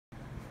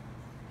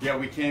Yeah,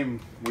 we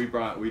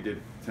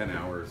did 10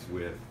 hours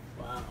with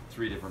Wow.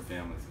 3 different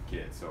families of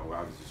kids. So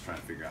I was just trying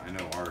to figure out. I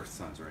know our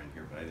sons are in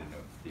here, but I didn't know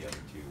if the other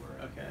 2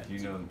 were. Okay. Do you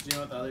know what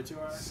the other 2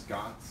 are?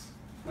 Scott's?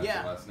 That's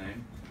Yeah. the last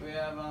name. We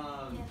have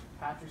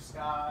Patrick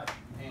Scott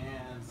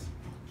and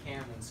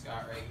Cameron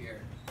Scott right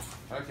here.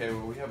 Okay,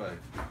 well we have a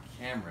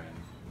Cameron,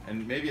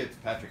 and maybe it's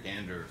Patrick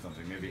Andrew or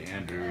something. Maybe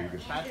Andrew.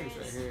 Patrick's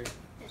right here.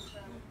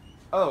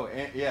 Oh,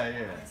 yeah.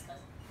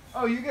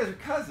 Oh, you guys are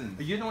cousins.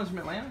 Are you the ones from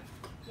Atlanta?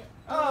 Yep.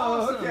 Oh,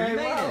 Awesome, okay. you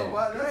made Wow, it.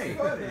 wow, that's Great.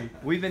 funny.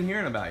 We've been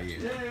hearing about you.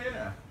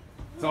 Yeah.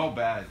 It's all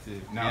bad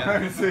too. No, Yeah.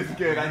 it's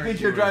good. I heard think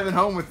you you're were- driving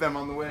home with them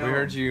on the way We home.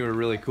 heard you were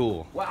really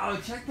cool. Wow,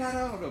 check that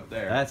out up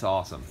there. That's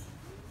awesome.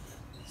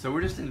 So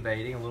we're just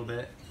invading a little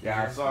bit.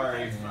 Yeah,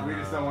 sorry. We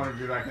just don't want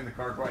to be back in the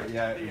car quite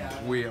yet.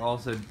 Yeah. We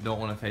also don't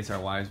want to face our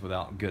wives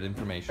without good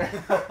information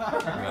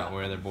about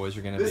where their boys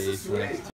are going to This be is for the next sweet.